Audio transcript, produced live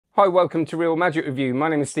Hi, welcome to Real Magic Review. My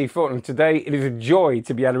name is Steve Fortin and today it is a joy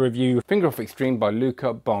to be able to review Finger Off Extreme by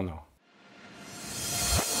Luca Bono.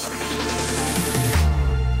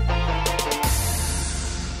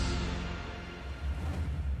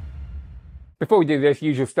 Before we do this,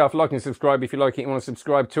 usual stuff, like and subscribe if you like it, you want to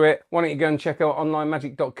subscribe to it. Why don't you go and check out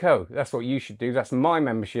onlinemagic.co? That's what you should do. That's my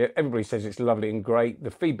membership. Everybody says it's lovely and great.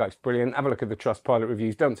 The feedback's brilliant. Have a look at the Trustpilot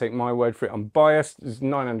reviews. Don't take my word for it. I'm biased. There's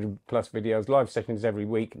 900 plus videos, live sessions every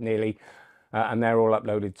week, nearly. And they're all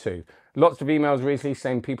uploaded too. Lots of emails recently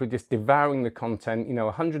saying people are just devouring the content. You know,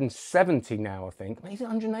 170 now, I think. Maybe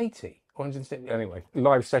 180 or 160. Anyway,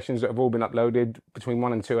 live sessions that have all been uploaded between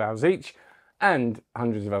 1 and 2 hours each, and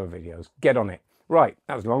hundreds of other videos. Get on it. Right,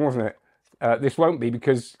 that was long, wasn't it? This won't be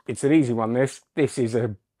because it's an easy one, this. This is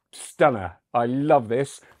a stunner. I love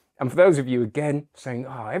this. And for those of you, again, saying,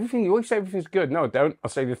 oh, everything, you always say everything's good. No, I don't.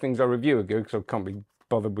 I'll say the things I review are good because I can't be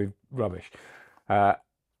bothered with rubbish. So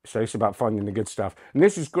it's about finding the good stuff. And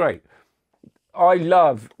this is great. I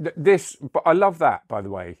love this, but I love that, by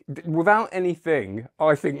the way. Without anything,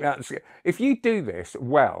 I think that's... If you do this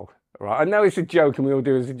well... Right, I know it's a joke and we all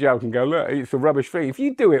do it as a joke and go, look, it's a rubbish thing. If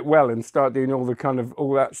you do it well and start doing all the kind of,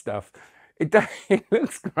 all that stuff, it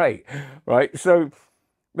looks great, right? So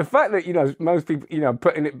the fact that, you know, most people, you know,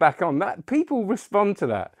 putting it back on, that people respond to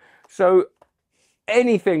that. So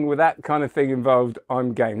anything with that kind of thing involved,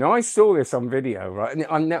 I'm game. Now, I saw this on video, right?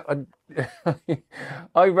 And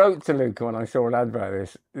I wrote to Luca when I saw an advert of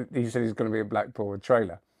this. He said he's going to be a Blackpool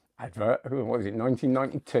trailer advert. What was it,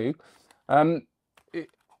 1992?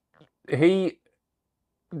 He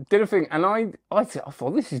did a thing, and I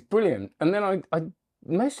thought, this is brilliant. And then I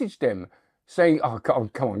messaged him saying, oh, come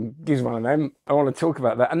on, give one of them. I want to talk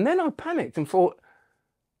about that. And then I panicked and thought,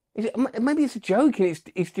 maybe it's a joke and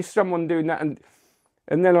it's just someone doing that. And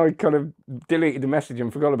then I kind of deleted the message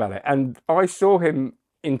and forgot about it. And I saw him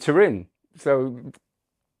in Turin. So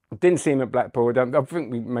didn't see him at Blackpool. I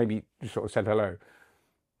think we maybe just sort of said hello.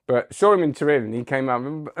 But saw him in Turin and he came out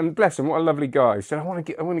and bless him, what a lovely guy. He said, I want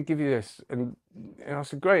to give you this. And I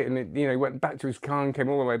said, great. And he went back to his car and came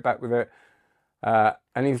all the way back with it.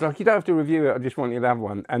 And he's like, you don't have to review it. I just want you to have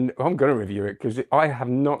one. And I'm going to review it because I have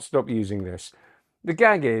not stopped using this. The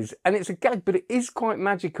gag is, and it's a gag, but it is quite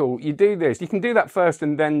magical. You do this. You can do that first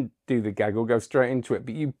and then do the gag or go straight into it.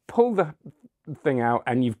 But you pull the thing out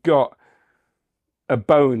and you've got a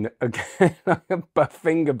bone, again, a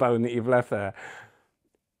finger bone that you've left there.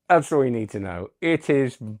 That's all you need to know. It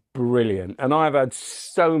is brilliant. And I've had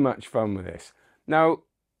so much fun with this. Now,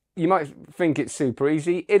 you might think it's super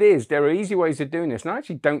easy. It is. There are easy ways of doing this. And I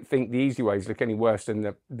actually don't think the easy ways look any worse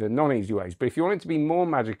than the non-easy ways. But if you want it to be more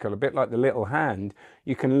magical, a bit like the little hand,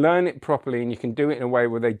 you can learn it properly and you can do it in a way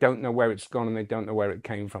where they don't know where it's gone and they don't know where it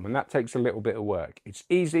came from. And that takes a little bit of work. It's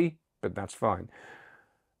easy, but that's fine.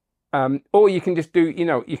 Or you can just do, you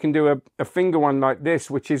know, you can do a finger one like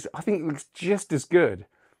this, which is, I think, looks just as good.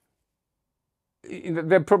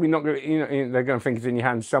 They're probably not going to, you know, they're going to think it's in your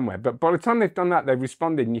hand somewhere. But by the time they've done that, they've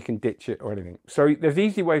responded and you can ditch it or anything. So there's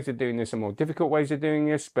easy ways of doing this and more difficult ways of doing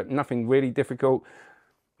this, but nothing really difficult.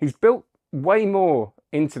 He's built way more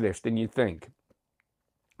into this than you'd think.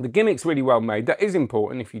 The gimmick's really well made. That is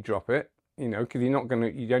important if you drop it, you know, because you're not going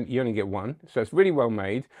to, you only get one. So it's really well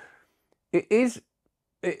made. It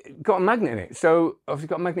got a magnet in it. So have you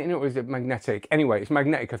got a magnet in it or is it magnetic? Anyway, it's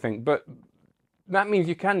magnetic, I think. But that means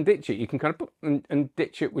you can ditch it. You can kind of put and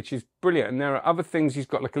ditch it, which is brilliant. And there are other things. He's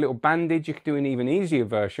got like a little bandage. You can do an even easier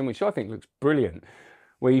version, which I think looks brilliant,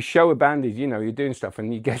 where you show a bandage, you know, you're doing stuff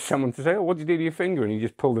and you get someone to say, oh, what did you do to your finger? And you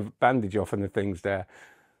just pull the bandage off and the thing's there.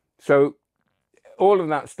 So all of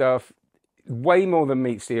that stuff, way more than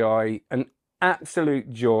meets the eye, an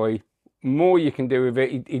absolute joy. More you can do with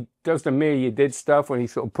it. He does the Mir You Did stuff when he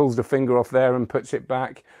sort of pulls the finger off there and puts it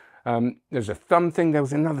back. There's a thumb thing. There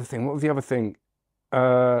was another thing. What was the other thing?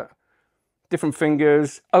 Different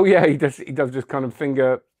fingers. Oh yeah, he does this kind of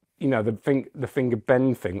finger, you know, the finger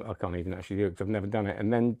bend thing. I can't even actually do it because I've never done it,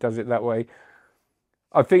 and then does it that way.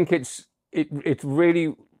 I think it's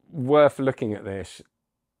really worth looking at this.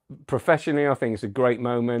 Professionally, I think it's a great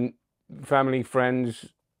moment. Family, friends,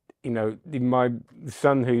 you know, my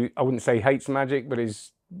son, who I wouldn't say hates magic, but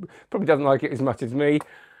probably doesn't like it as much as me.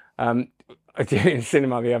 I did it in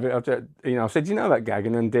cinema the other, you know, I said, you know that gag,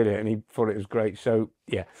 and then did it, and he thought it was great. So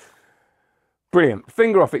yeah, brilliant.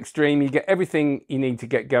 Finger Off Extreme. You get everything you need to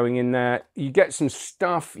get going in there. You get some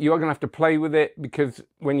stuff. You are going to have to play with it because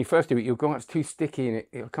when you first do it, you'll go, oh, it's too sticky and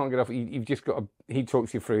it can't get off. You've just got to, he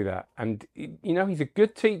talks you through that. And you know, he's a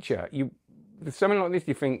good teacher. Something like this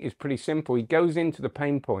you think is pretty simple. He goes into the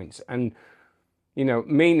pain points and, you know,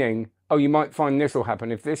 meaning, oh, you might find this will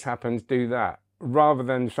happen. If this happens, do that. rather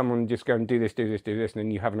than someone just going, do this, and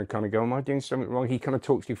then you having to kind of go, am I doing something wrong? He kind of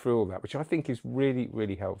talks you through all that, which I think is really,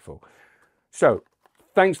 really helpful. So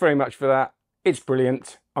thanks very much for that. It's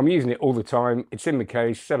brilliant. I'm using it all the time. It's in the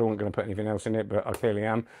case. Said I wasn't going to put anything else in it, but I clearly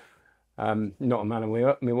am. Not a man of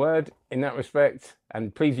my word in that respect.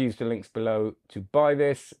 And please use the links below to buy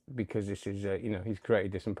this, because this is, he's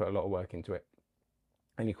created this and put a lot of work into it.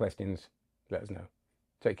 Any questions, let us know.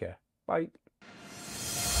 Take care. Bye.